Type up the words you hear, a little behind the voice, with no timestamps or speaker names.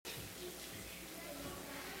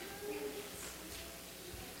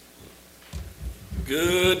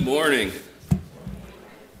Good morning.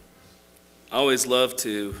 I always love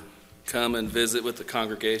to come and visit with the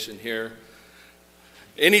congregation here.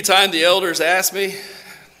 Anytime the elders ask me,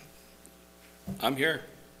 I'm here.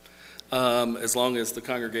 As long as the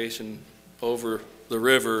congregation over the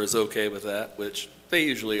river is okay with that, which they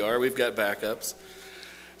usually are. We've got backups.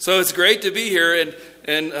 So it's great to be here.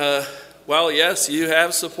 And while, yes, you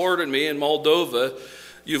have supported me in Moldova,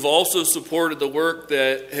 you've also supported the work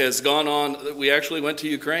that has gone on. We actually went to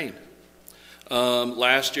Ukraine.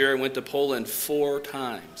 Last year, I went to Poland 4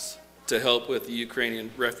 times to help with the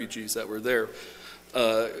Ukrainian refugees that were there,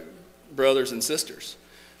 brothers and sisters.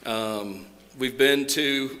 We've been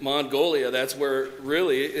to Mongolia. That's where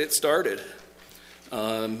really it started.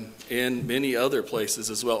 In many other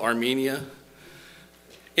places as well, Armenia.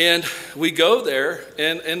 And we go there,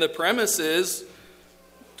 and the premise is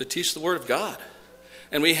to teach the Word of God.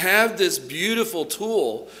 And we have this beautiful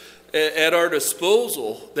tool at our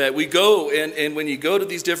disposal that we go, and when you go to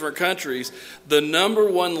these different countries, the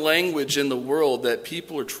number one language in the world that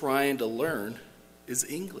people are trying to learn is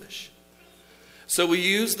English. So we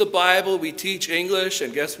use the Bible, we teach English,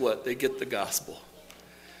 and guess what? They get the gospel.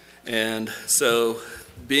 And so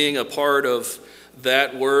being a part of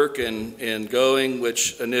that work and going,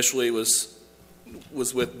 which initially was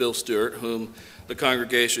with Bill Stewart, whom the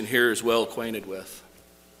congregation here is well acquainted with.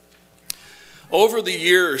 Over the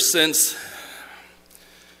years since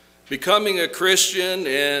becoming a Christian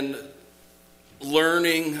and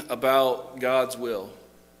learning about God's will,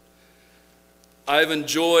 I've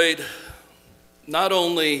enjoyed not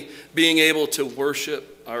only being able to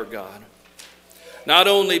worship our God, not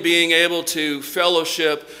only being able to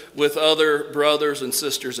fellowship with other brothers and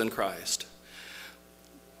sisters in Christ,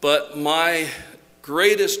 but my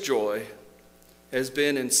greatest joy has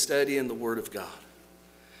been in studying the Word of God.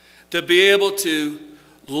 To be able to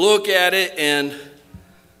look at it and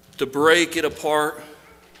to break it apart,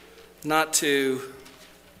 not to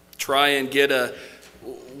try and get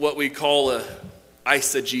what we call a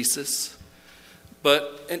eisegesis,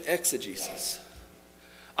 but an exegesis.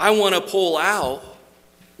 I want to pull out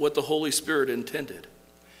what the Holy Spirit intended.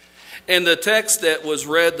 And the text that was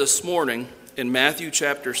read this morning in Matthew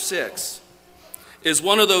chapter 6 is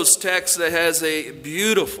one of those texts that has a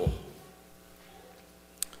beautiful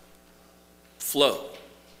flow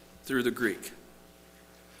through the Greek.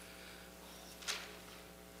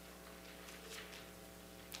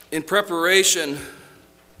 In preparation,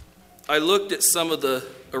 I looked at some of the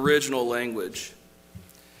original language.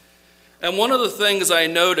 And one of the things I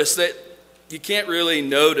noticed that you can't really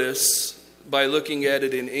notice by looking at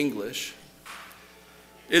it in English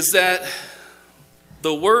is that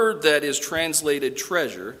the word that is translated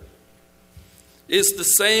treasure is the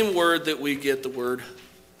same word that we get the word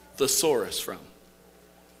thesaurus from.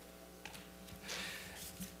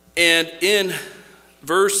 And in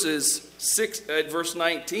verse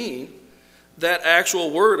 19, that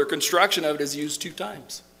actual word or construction of it is used 2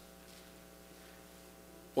 times.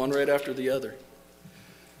 One right after the other.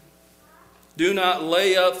 Do not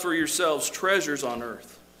lay up for yourselves treasures on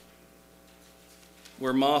earth,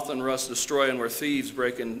 where moth and rust destroy and where thieves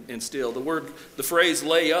break and steal. The phrase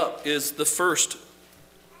lay up is the first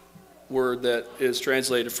word that is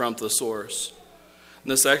translated from thesaurus.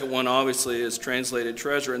 And the second one obviously is translated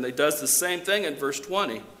treasure, and it does the same thing in verse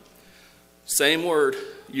 20. Same word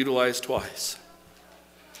utilized twice.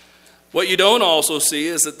 What you don't also see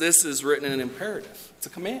is that this is written in an imperative. It's a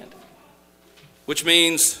command, which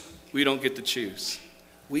means we don't get to choose.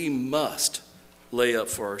 We must lay up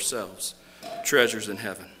for ourselves treasures in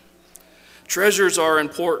heaven. Treasures are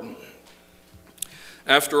important.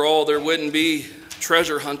 After all, there wouldn't be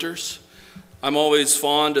treasure hunters. I'm always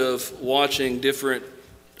fond of watching different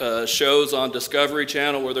shows on Discovery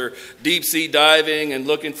Channel where they're deep sea diving and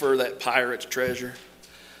looking for that pirate's treasure.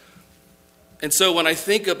 And so when I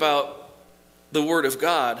think about the Word of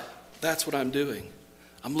God, that's what I'm doing.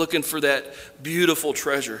 I'm looking for that beautiful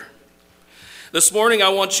treasure. This morning I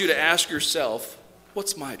want you to ask yourself,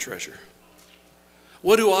 what's my treasure?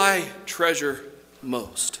 What do I treasure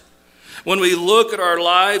most? When we look at our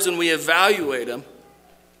lives and we evaluate them,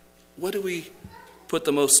 what do we put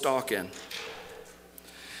the most stock in?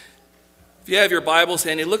 If you have your Bibles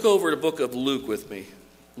handy, look over the book of Luke with me.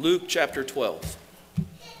 Luke chapter 12.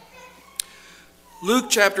 Luke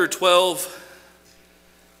chapter 12,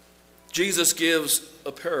 Jesus gives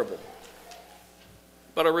a parable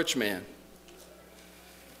about a rich man.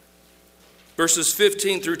 Verses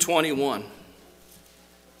 15 through 21.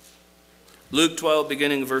 Luke 12,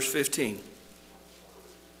 beginning verse 15.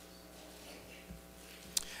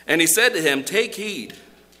 And he said to him, "Take heed,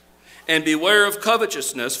 And beware of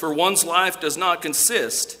covetousness, for one's life does not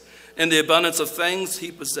consist in the abundance of things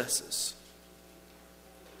he possesses.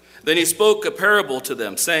 Then he spoke a parable to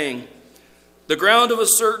them, saying, the ground of a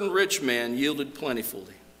certain rich man yielded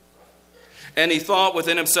plentifully. And he thought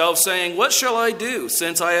within himself, saying, what shall I do,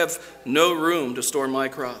 since I have no room to store my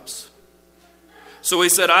crops? So he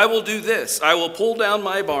said, I will do this. I will pull down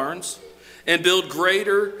my barns and build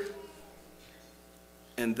greater,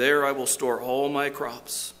 and there I will store all my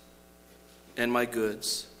crops and my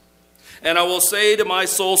goods. And I will say to my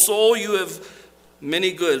soul, soul, you have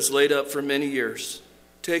many goods laid up for many years.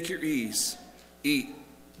 Take your ease, eat,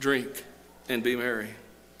 drink, and be merry.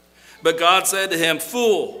 But God said to him,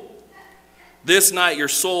 fool, this night your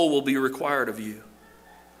soul will be required of you.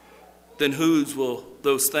 Then whose will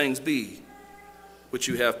those things be which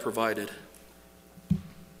you have provided?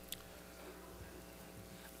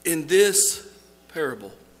 In this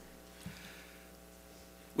parable,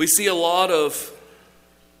 we see a lot of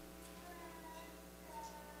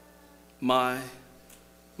my.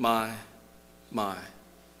 A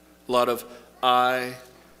lot of I.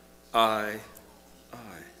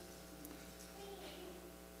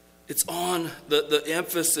 It's on, the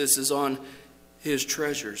emphasis is on his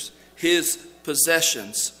treasures, his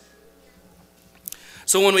possessions.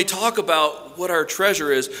 So when we talk about what our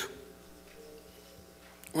treasure is,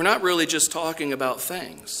 we're not really just talking about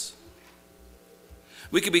things.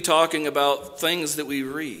 We could be talking about things that we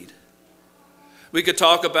read. We could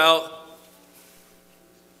talk about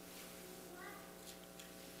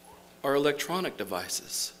our electronic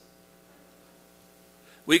devices.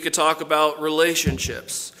 We could talk about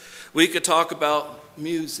relationships. We could talk about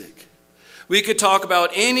music. We could talk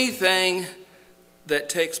about anything that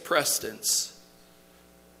takes precedence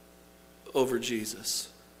over Jesus.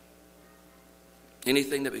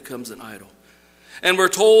 Anything that becomes an idol. And we're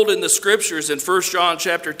told in the scriptures in 1 John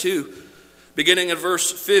chapter 2, beginning in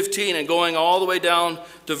verse 15 and going all the way down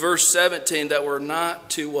to verse 17, that we're not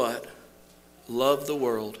to what? Love the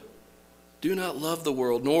world. Do not love the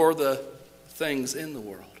world, nor the things in the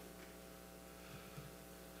world.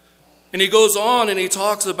 And he goes on and he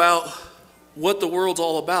talks about what the world's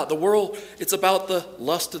all about. The world, it's about the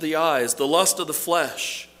lust of the eyes, the lust of the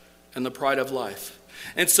flesh, and the pride of life.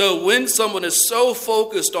 And so when someone is so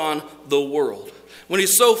focused on the world, when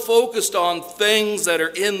he's so focused on things that are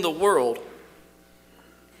in the world,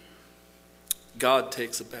 God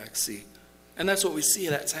takes a back seat. And that's what we see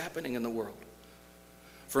that's happening in the world.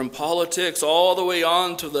 From politics all the way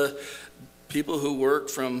on to the people who work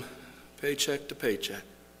from paycheck to paycheck.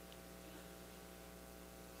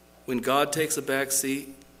 When God takes a back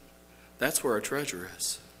seat, that's where our treasure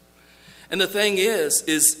is. And the thing is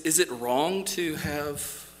it wrong to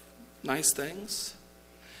have nice things?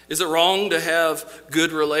 Is it wrong to have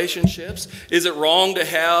good relationships? Is it wrong to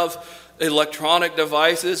have electronic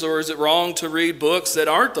devices? Or is it wrong to read books that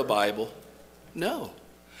aren't the Bible? No.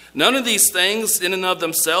 None of these things in and of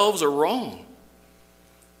themselves are wrong.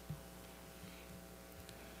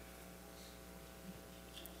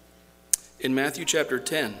 In Matthew chapter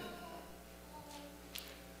 10,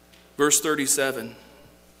 verse 37,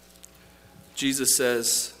 Jesus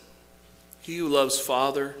says, he who loves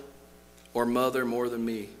father or mother more than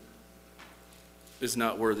me is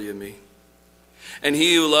not worthy of me. And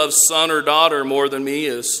he who loves son or daughter more than me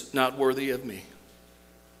is not worthy of me.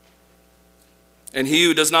 And he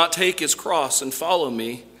who does not take his cross and follow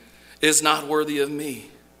me is not worthy of me.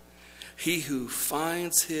 He who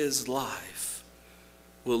finds his life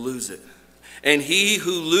will lose it. And he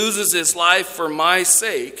who loses his life for my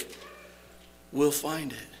sake will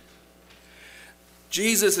find it.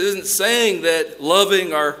 Jesus isn't saying that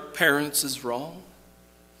loving our parents is wrong.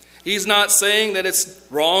 He's not saying that it's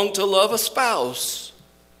wrong to love a spouse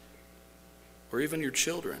or even your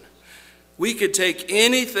children. We could take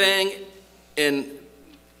anything and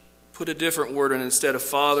put a different word in. Instead of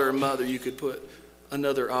father or mother, you could put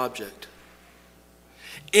another object.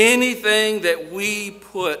 Anything that we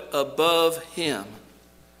put above him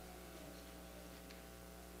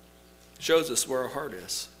shows us where our heart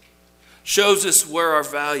is. Shows us where our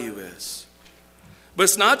value is. But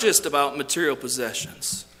it's not just about material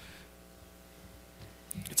possessions.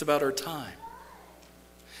 It's about our time.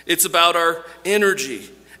 It's about our energy.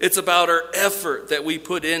 It's about our effort that we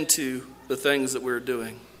put into the things that we're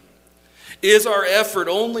doing. Is our effort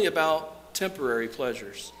only about temporary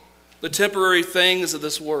pleasures, the temporary things of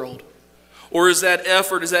this world? Or is that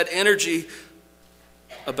effort, is that energy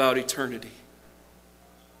about eternity,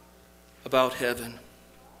 about heaven?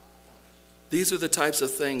 These are the types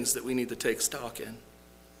of things that we need to take stock in.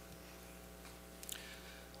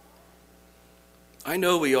 I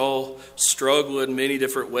know we all struggle in many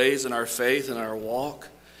different ways in our faith and our walk.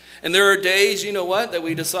 And there are days, you know what, that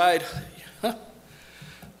we decide,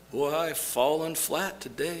 boy, I've fallen flat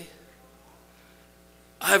today.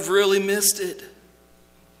 I've really missed it.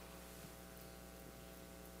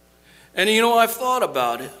 And you know, I've thought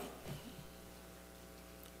about it.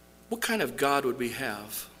 What kind of God would we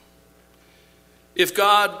have? If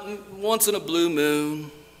God, once in a blue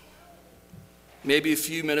moon, maybe a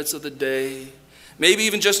few minutes of the day, maybe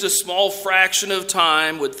even just a small fraction of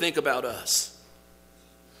time, would think about us.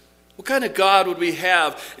 What kind of God would we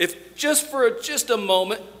have if just for just a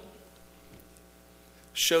moment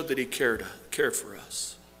showed that he cared for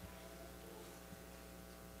us?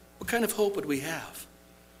 What kind of hope would we have?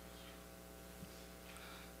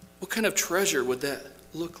 What kind of treasure would that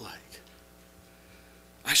look like?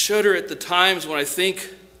 I shudder at the times when I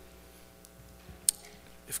think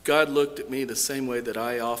if God looked at me the same way that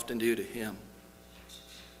I often do to him,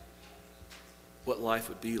 what life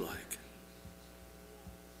would be like.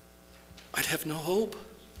 I'd have no hope,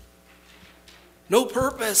 no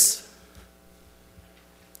purpose,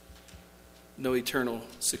 no eternal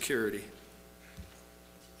security.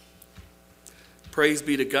 Praise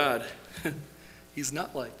be to God. He's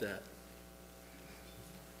not like that.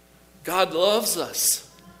 God loves us.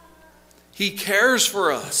 He cares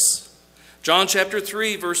for us. John chapter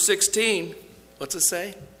 3, verse 16. What's it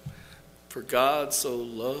say? For God so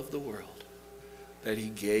loved the world that he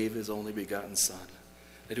gave his only begotten Son,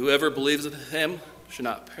 that whoever believes in him should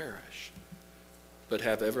not perish, but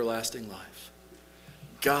have everlasting life.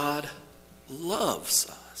 God loves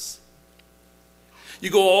us. You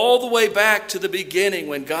go all the way back to the beginning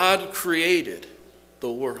when God created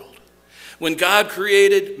the world. When God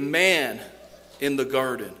created man in the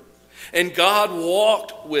garden. And God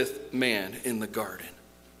walked with man in the garden.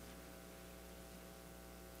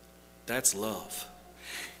 That's love.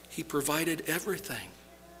 He provided everything.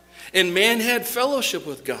 And man had fellowship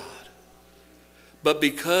with God. But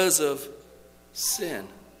because of sin,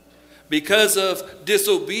 because of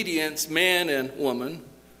disobedience, man and woman,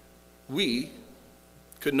 we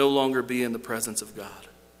could no longer be in the presence of God.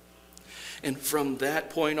 And from that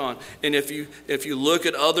point on, and if you look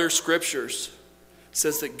at other scriptures, it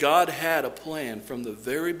says that God had a plan from the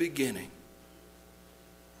very beginning.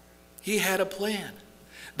 He had a plan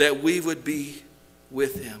that we would be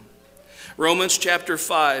with him. Romans chapter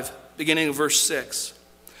 5, beginning of verse 6.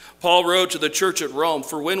 Paul wrote to the church at Rome,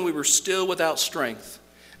 "For when we were still without strength,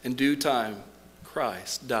 in due time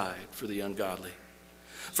Christ died for the ungodly.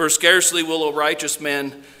 For scarcely will a righteous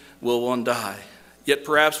man will one die, yet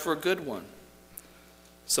perhaps for a good one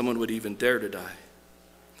someone would even dare to die.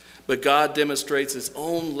 But God demonstrates his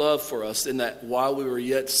own love for us in that while we were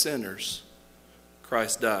yet sinners,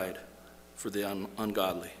 Christ died for the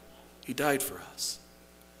ungodly." He died for us.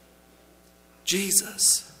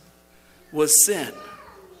 Jesus was sin.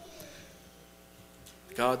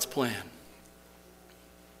 God's plan.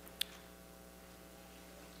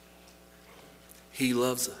 He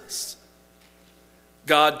loves us.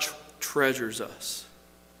 God treasures us.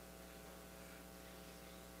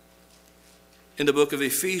 In the book of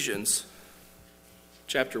Ephesians,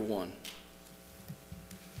 chapter 1,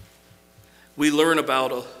 we learn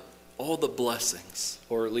about all the blessings,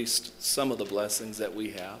 or at least some of the blessings that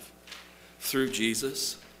we have through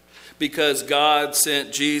Jesus. Because God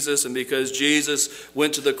sent Jesus, and because Jesus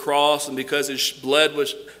went to the cross, and because his blood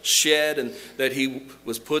was shed, and that he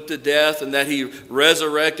was put to death, and that he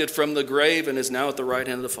resurrected from the grave and is now at the right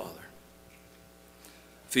hand of the Father.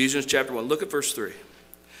 Ephesians chapter 1, look at verse 3.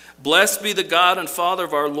 "Blessed be the God and Father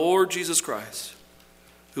of our Lord Jesus Christ,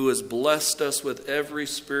 who has blessed us with every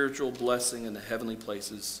spiritual blessing in the heavenly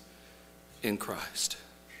places in Christ."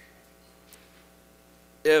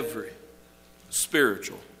 Every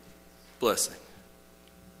spiritual blessing.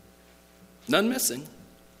 None missing.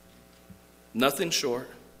 Nothing short.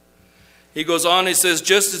 He goes on, he says,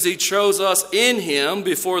 "Just as he chose us in him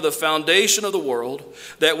before the foundation of the world,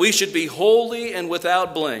 that we should be holy and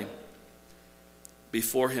without blame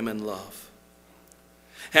before him in love,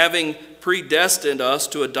 having predestined us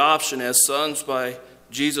to adoption as sons by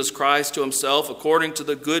Jesus Christ to himself, according to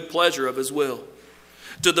the good pleasure of his will,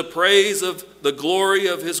 to the praise of the glory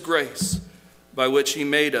of his grace, by which he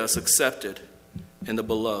made us accepted in the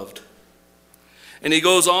beloved." And he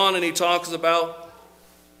goes on and he talks about,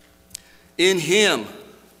 in him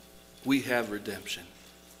we have redemption.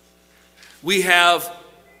 We have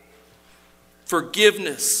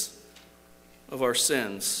forgiveness of our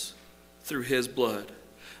sins through his blood,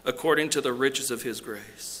 according to the riches of his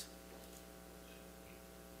grace.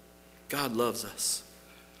 God loves us.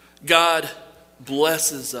 God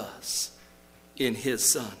blesses us in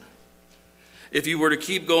his Son. If you were to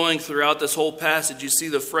keep going throughout this whole passage, you see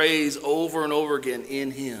the phrase over and over again,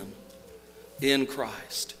 in him, in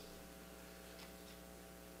Christ.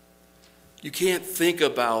 You can't think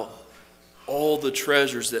about all the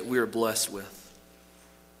treasures that we're blessed with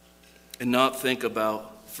and not think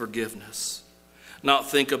about forgiveness, not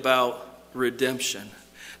think about redemption,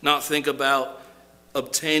 not think about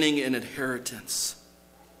obtaining an inheritance,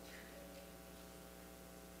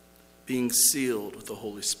 being sealed with the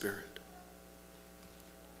Holy Spirit.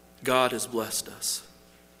 God has blessed us.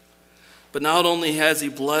 But not only has he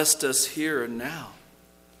blessed us here and now,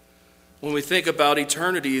 when we think about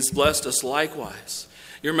eternity, he's blessed us likewise.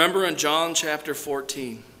 You remember in John chapter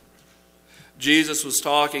 14, Jesus was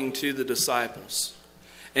talking to the disciples.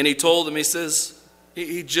 And he told them,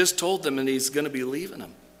 he just told them, and he's going to be leaving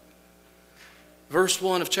them. Verse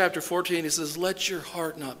 1 of chapter 14, he says, "Let your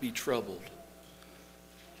heart not be troubled.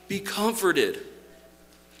 Be comforted.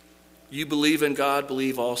 You believe in God,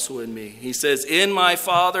 believe also in me." He says, "In my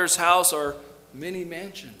Father's house are many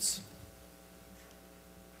mansions,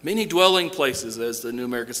 many dwelling places," as the New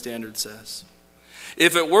American Standard says.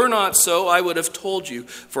 "If it were not so, I would have told you,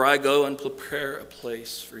 for I go and prepare a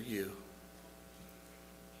place for you."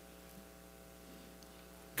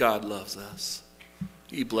 God loves us.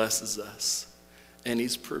 He blesses us. And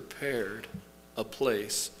he's prepared a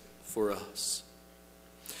place for us.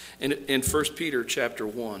 In 1 Peter chapter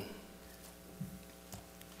 1,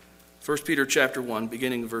 1 Peter chapter 1,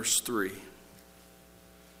 beginning verse 3,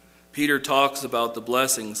 Peter talks about the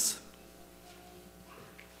blessings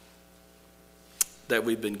that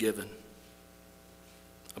we've been given,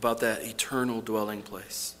 about that eternal dwelling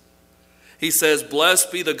place. He says,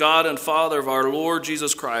 "Blessed be the God and Father of our Lord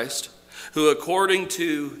Jesus Christ, who according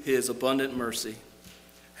to his abundant mercy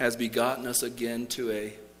has begotten us again to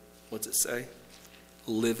a," what's it say?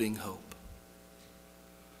 "Living hope.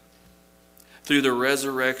 Through the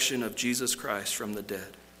resurrection of Jesus Christ from the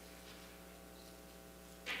dead."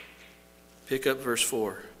 Pick up verse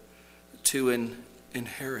 4. "To an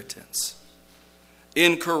inheritance,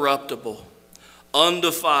 incorruptible,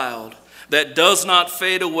 undefiled, that does not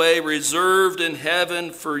fade away, reserved in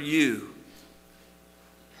heaven for you,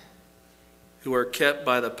 who are kept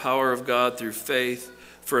by the power of God through faith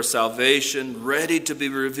for a salvation ready to be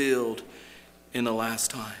revealed in the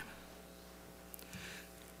last time."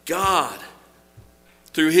 God,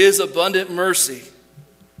 through his abundant mercy,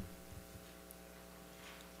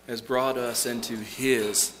 has brought us into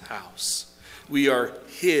his house. We are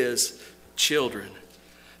his children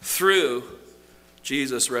through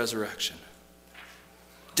Jesus' resurrection.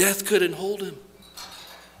 Death couldn't hold him.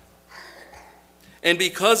 And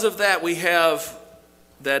because of that, we have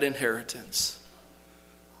that inheritance.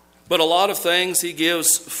 But a lot of things, he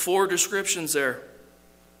gives 4 descriptions there.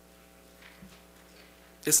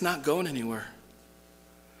 It's not going anywhere.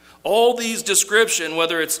 All these descriptions,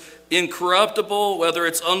 whether it's incorruptible, whether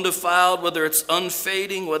it's undefiled, whether it's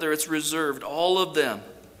unfading, whether it's reserved, all of them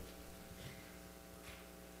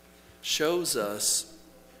shows us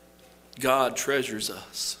God treasures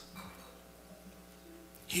us.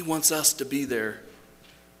 He wants us to be there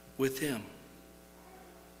with him.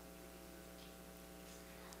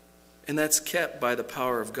 And that's kept by the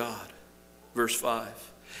power of God. Verse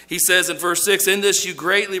 5. He says in verse 6, "In this you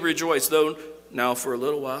greatly rejoice, though now for a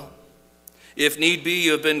little while, if need be,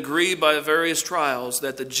 you have been grieved by various trials,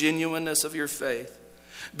 that the genuineness of your faith,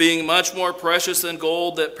 being much more precious than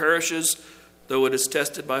gold that perishes, though it is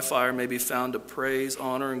tested by fire, may be found to praise,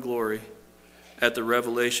 honor, and glory at the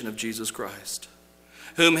revelation of Jesus Christ,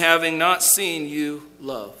 whom having not seen you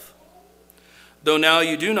love. Though now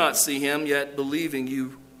you do not see him, yet believing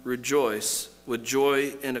you rejoice with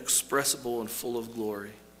joy inexpressible and full of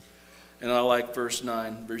glory." And I like verse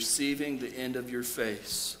 9, "Receiving the end of your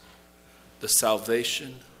faith, the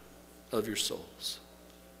salvation of your souls."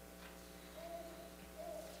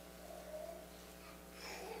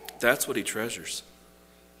 That's what he treasures.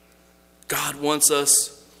 God wants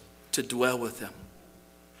us to dwell with him.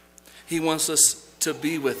 He wants us to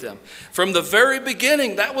be with him. From the very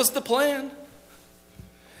beginning, that was the plan.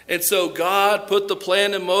 And so God put the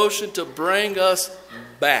plan in motion to bring us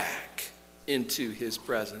back into his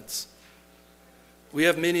presence. We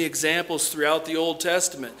have many examples throughout the Old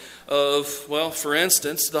Testament of, well, for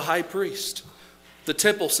instance, the high priest, the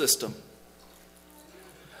temple system.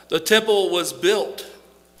 The temple was built,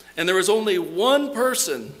 and there was only one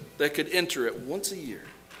person that could enter it once a year,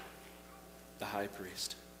 the high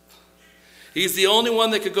priest. He's the only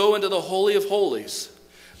one that could go into the Holy of Holies,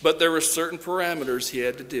 but there were certain parameters he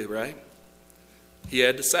had to do, right? He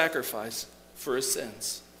had to sacrifice for his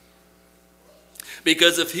sins.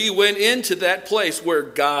 Because if he went into that place where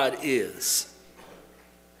God is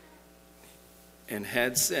and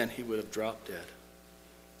had sin, he would have dropped dead.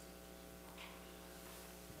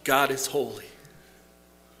 God is holy.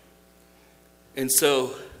 And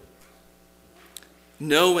so,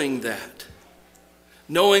 knowing that,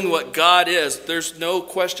 knowing what God is, there's no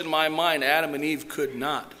question in my mind Adam and Eve could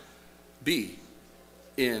not be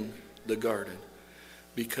in the garden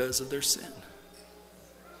because of their sin.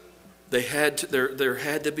 They had to, there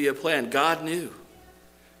had to be a plan. God knew.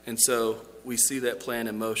 And so we see that plan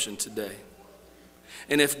in motion today.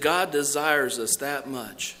 And if God desires us that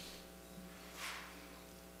much,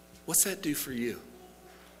 what's that do for you?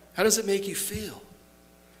 How does it make you feel?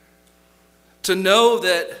 To know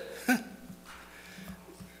that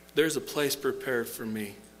there's a place prepared for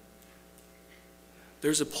me.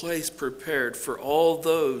 There's a place prepared for all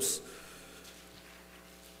those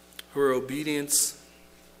who are obedient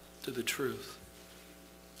to the truth.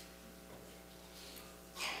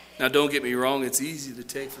 Now, don't get me wrong, it's easy to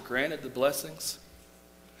take for granted the blessings.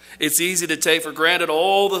 It's easy to take for granted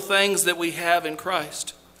all the things that we have in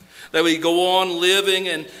Christ. That we go on living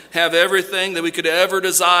and have everything that we could ever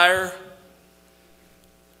desire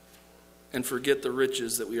and forget the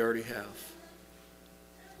riches that we already have.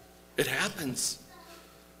 It happens.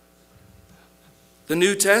 The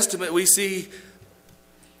New Testament, we see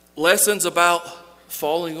lessons about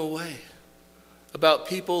falling away, about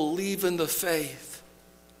people leaving the faith.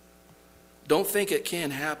 Don't think it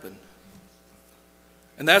can't happen.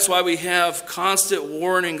 And that's why we have constant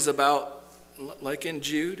warnings about, like in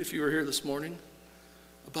Jude, if you were here this morning,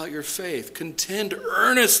 about your faith. Contend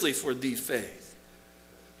earnestly for the faith.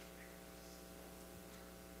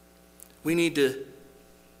 We need to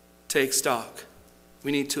take stock.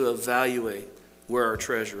 We need to evaluate where our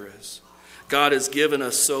treasure is. God has given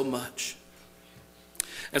us so much.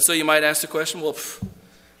 And so you might ask the question, well,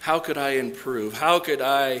 how could I improve? How could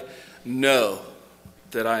I know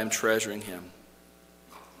that I am treasuring him?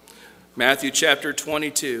 Matthew chapter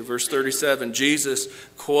 22, verse 37, Jesus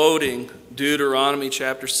quoting Deuteronomy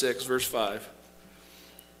chapter 6, verse 5.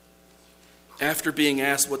 After being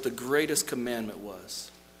asked what the greatest commandment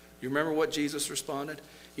was, you remember what Jesus responded?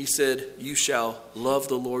 He said, you shall love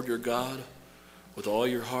the Lord your God with all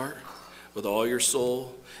your heart, with all your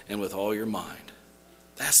soul, and with all your mind.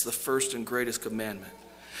 That's the first and greatest commandment.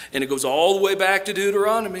 And it goes all the way back to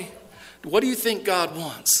Deuteronomy. What do you think God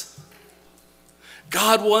wants?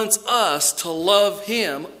 God wants us to love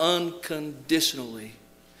him unconditionally.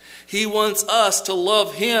 He wants us to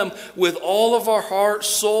love him with all of our heart,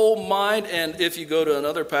 soul, mind, and if you go to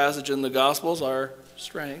another passage in the Gospels, our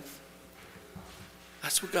strength.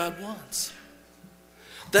 That's what God wants.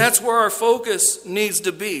 That's where our focus needs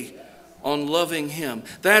to be, on loving him.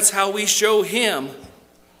 That's how we show him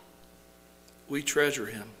we treasure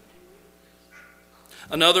him.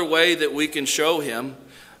 Another way that we can show him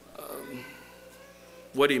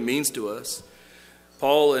what he means to us,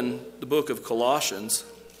 Paul in the book of Colossians,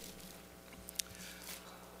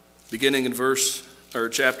 beginning in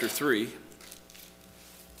chapter 3,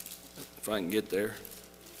 if I can get there.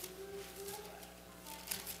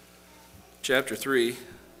 Chapter 3,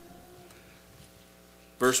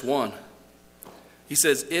 verse 1. He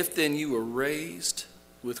says, if then you were raised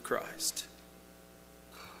with Christ,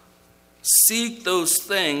 seek those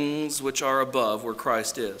things which are above, where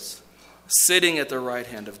Christ is, sitting at the right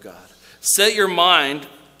hand of God. Set your mind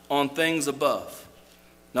on things above,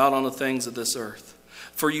 not on the things of this earth.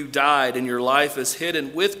 For you died, and your life is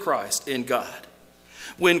hidden with Christ in God.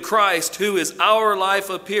 When Christ, who is our life,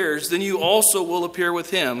 appears, then you also will appear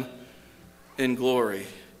with him in glory.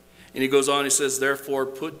 And he goes on, he says, therefore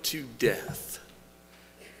put to death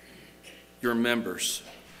your members,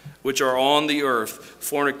 which are on the earth,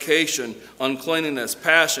 fornication, uncleanness,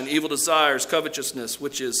 passion, evil desires, covetousness,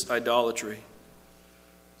 which is idolatry.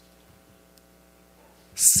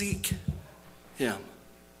 Seek him.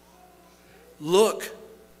 Look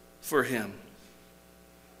for him.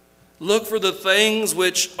 Look for the things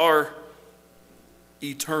which are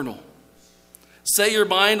eternal. Set your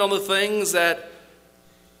mind on the things that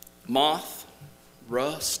moth,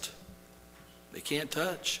 rust, they can't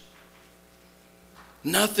touch.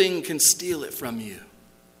 Nothing can steal it from you.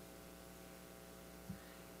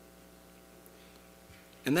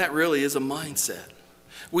 And that really is a mindset.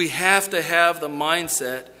 We have to have the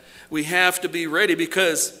mindset. We have to be ready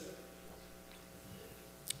because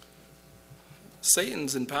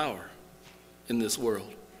Satan's in power in this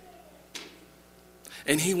world.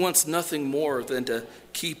 And he wants nothing more than to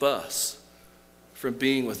keep us from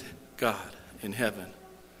being with God in heaven.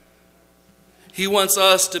 He wants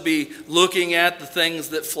us to be looking at the things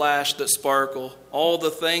that flash, that sparkle, all the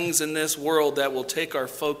things in this world that will take our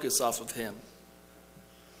focus off of Him.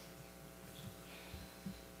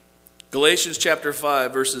 Galatians chapter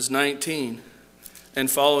 5, verses 19 and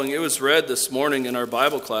following. It was read this morning in our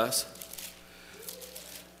Bible class.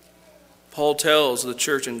 Paul tells the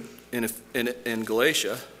church in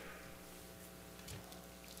Galatia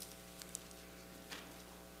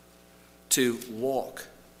to walk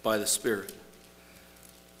by the Spirit.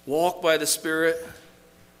 Walk by the Spirit,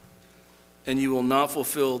 and you will not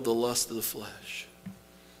fulfill the lust of the flesh.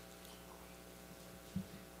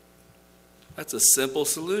 That's a simple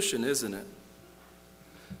solution, isn't it?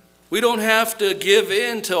 We don't have to give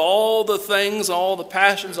in to all the things, all the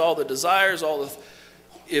passions, all the desires,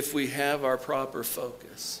 if we have our proper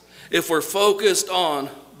focus. If we're focused on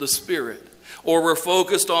the Spirit, or we're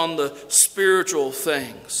focused on the spiritual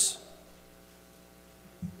things.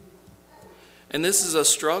 And this is a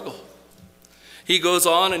struggle. He goes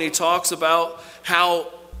on and he talks about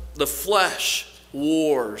how the flesh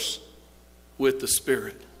wars with the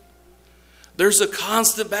Spirit. There's a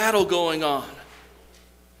constant battle going on.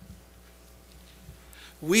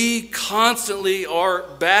 We constantly are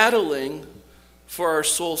battling for our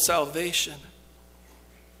soul salvation.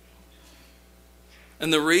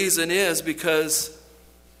 And the reason is because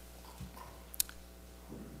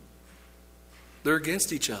they're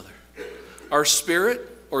against each other. Our spirit,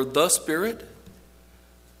 or the Spirit,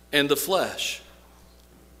 and the flesh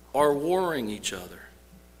are warring each other.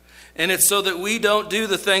 And it's so that we don't do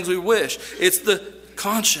the things we wish. It's the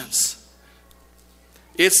conscience.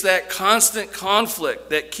 It's that constant conflict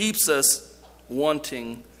that keeps us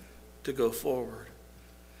wanting to go forward.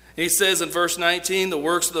 And he says in verse 19, the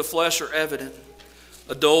works of the flesh are evident.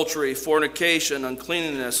 Adultery, fornication,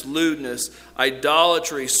 uncleanness, lewdness,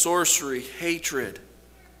 idolatry, sorcery, hatred,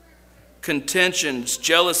 contentions,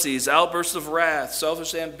 jealousies, outbursts of wrath,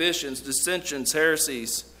 selfish ambitions, dissensions,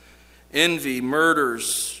 heresies, envy,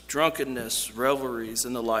 murders, drunkenness, revelries,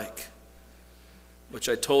 and the like, which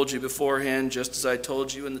I told you beforehand, just as I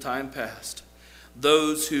told you in the time past.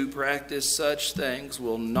 Those who practice such things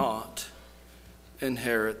will not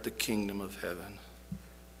inherit the kingdom of heaven.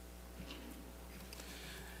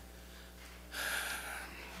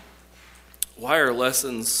 Why are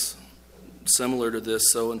lessons similar to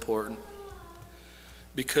this so important?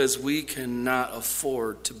 Because we cannot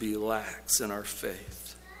afford to be lax in our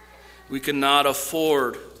faith. We cannot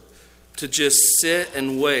afford to just sit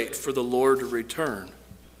and wait for the Lord to return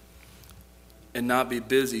and not be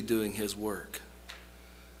busy doing His work.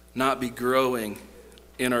 Not be growing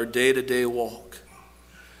in our day-to-day walk.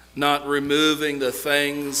 Not removing the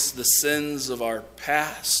things, the sins of our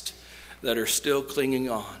past that are still clinging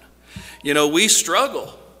on. You know, we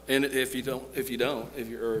struggle. And if you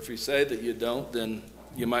say that you don't, then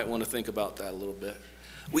you might want to think about that a little bit.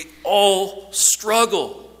 We all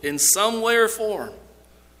struggle in some way or form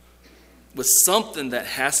with something that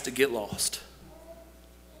has to get lost.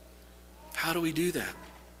 How do we do that?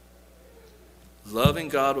 Loving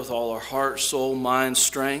God with all our heart, soul, mind,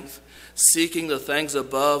 strength, seeking the things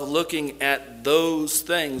above, looking at those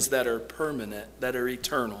things that are permanent, that are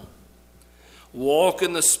eternal. Walk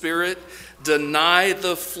in the Spirit, deny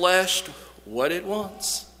the flesh what it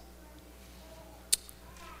wants.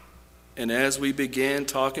 And as we begin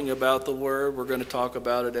talking about the Word, we're going to talk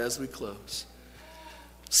about it as we close.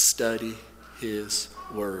 Study His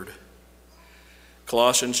Word.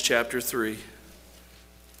 Colossians chapter 3,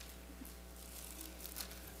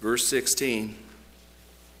 verse 16.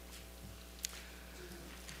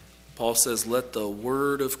 Paul says, "Let the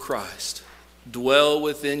word of Christ dwell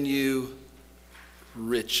within you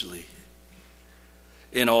richly,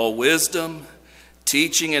 in all wisdom,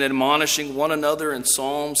 teaching and admonishing one another in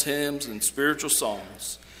psalms, hymns, and spiritual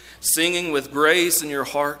songs, singing with grace in your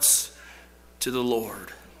hearts to the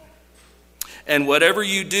Lord. And whatever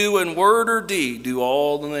you do in word or deed, do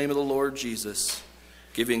all in the name of the Lord Jesus,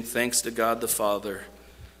 giving thanks to God the Father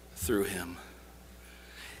through Him."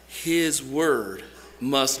 His word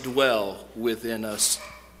must dwell within us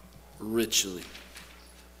richly.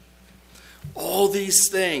 All these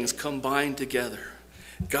things combined together.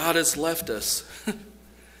 God has left us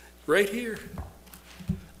right here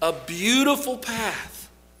a beautiful path,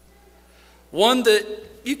 one that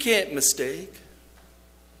you can't mistake.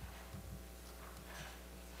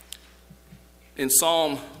 In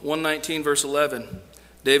Psalm 119, verse 11,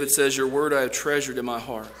 David says, "Your word I have treasured in my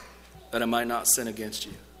heart, that I might not sin against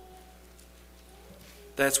you."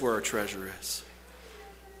 That's where our treasure is.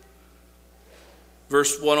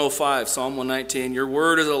 Verse 105, Psalm 119, "Your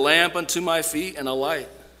word is a lamp unto my feet and a light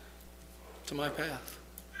to my path."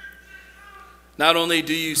 Not only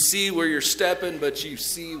do you see where you're stepping, but you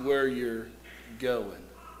see where you're going.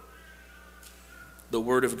 The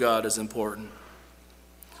Word of God is important.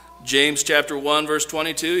 James chapter 1, verse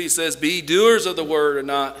 22, he says, be doers of the Word and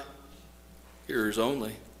not hearers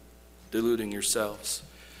only, deluding yourselves.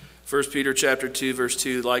 1 Peter chapter 2, verse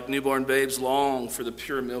 2, like newborn babes long for the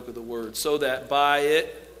pure milk of the Word, so that by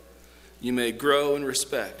it you may grow in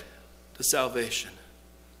respect to salvation.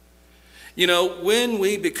 You know, when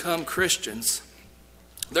we become Christians,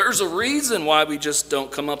 there's a reason why we just don't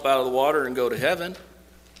come up out of the water and go to heaven.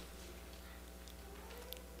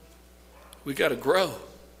 We got to grow.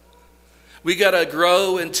 We got to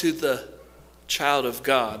grow into the child of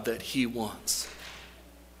God that He wants.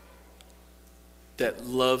 That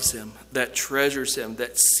loves Him, that treasures Him,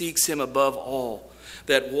 that seeks Him above all,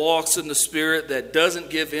 that walks in the Spirit, that doesn't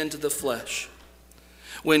give in to the flesh.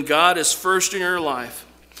 When God is first in your life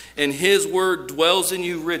and His Word dwells in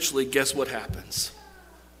you richly, guess what happens?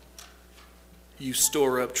 You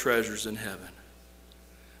store up treasures in heaven.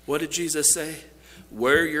 What did Jesus say?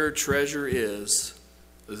 Where your treasure is,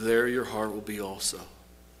 there your heart will be also.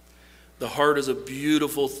 The heart is a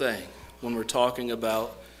beautiful thing when we're talking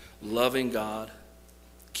about loving God,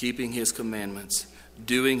 keeping His commandments,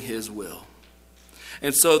 doing His will.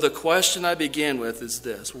 And so the question I begin with is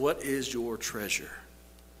this: what is your treasure?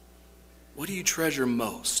 What do you treasure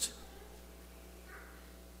most?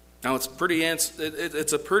 Now it's a pretty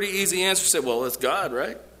easy answer to say, well, it's God,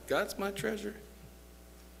 right? God's my treasure.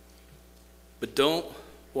 But don't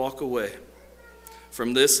walk away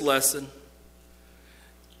from this lesson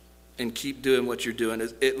and keep doing what you're doing,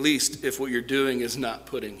 at least if what you're doing is not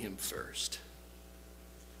putting Him first.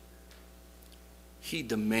 He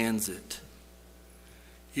demands it.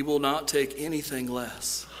 He will not take anything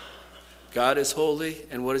less. God is holy,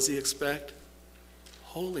 and what does He expect?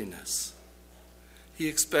 Holiness. He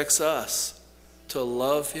expects us to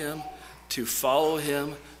love Him, to follow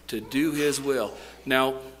Him, to do His will.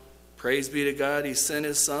 Now, praise be to God, He sent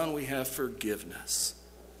His Son. We have forgiveness.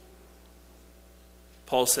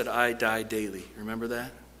 Paul said, I die daily. Remember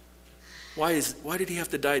that? Why did He have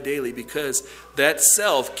to die daily? Because that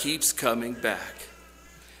self keeps coming back.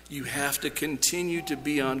 You have to continue to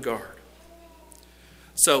be on guard.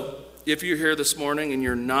 So, if you're here this morning and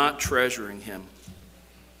you're not treasuring Him,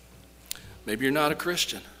 maybe you're not a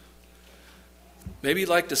Christian. Maybe you'd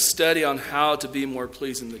like to study on how to be more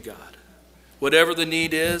pleasing to God. Whatever the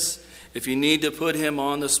need is, if you need to put Him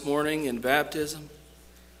on this morning in baptism,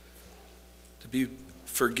 to be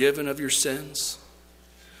forgiven of your sins,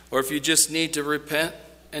 or if you just need to repent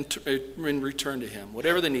and return to Him,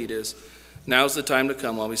 whatever the need is, now's the time to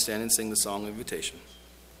come while we stand and sing the song of invitation.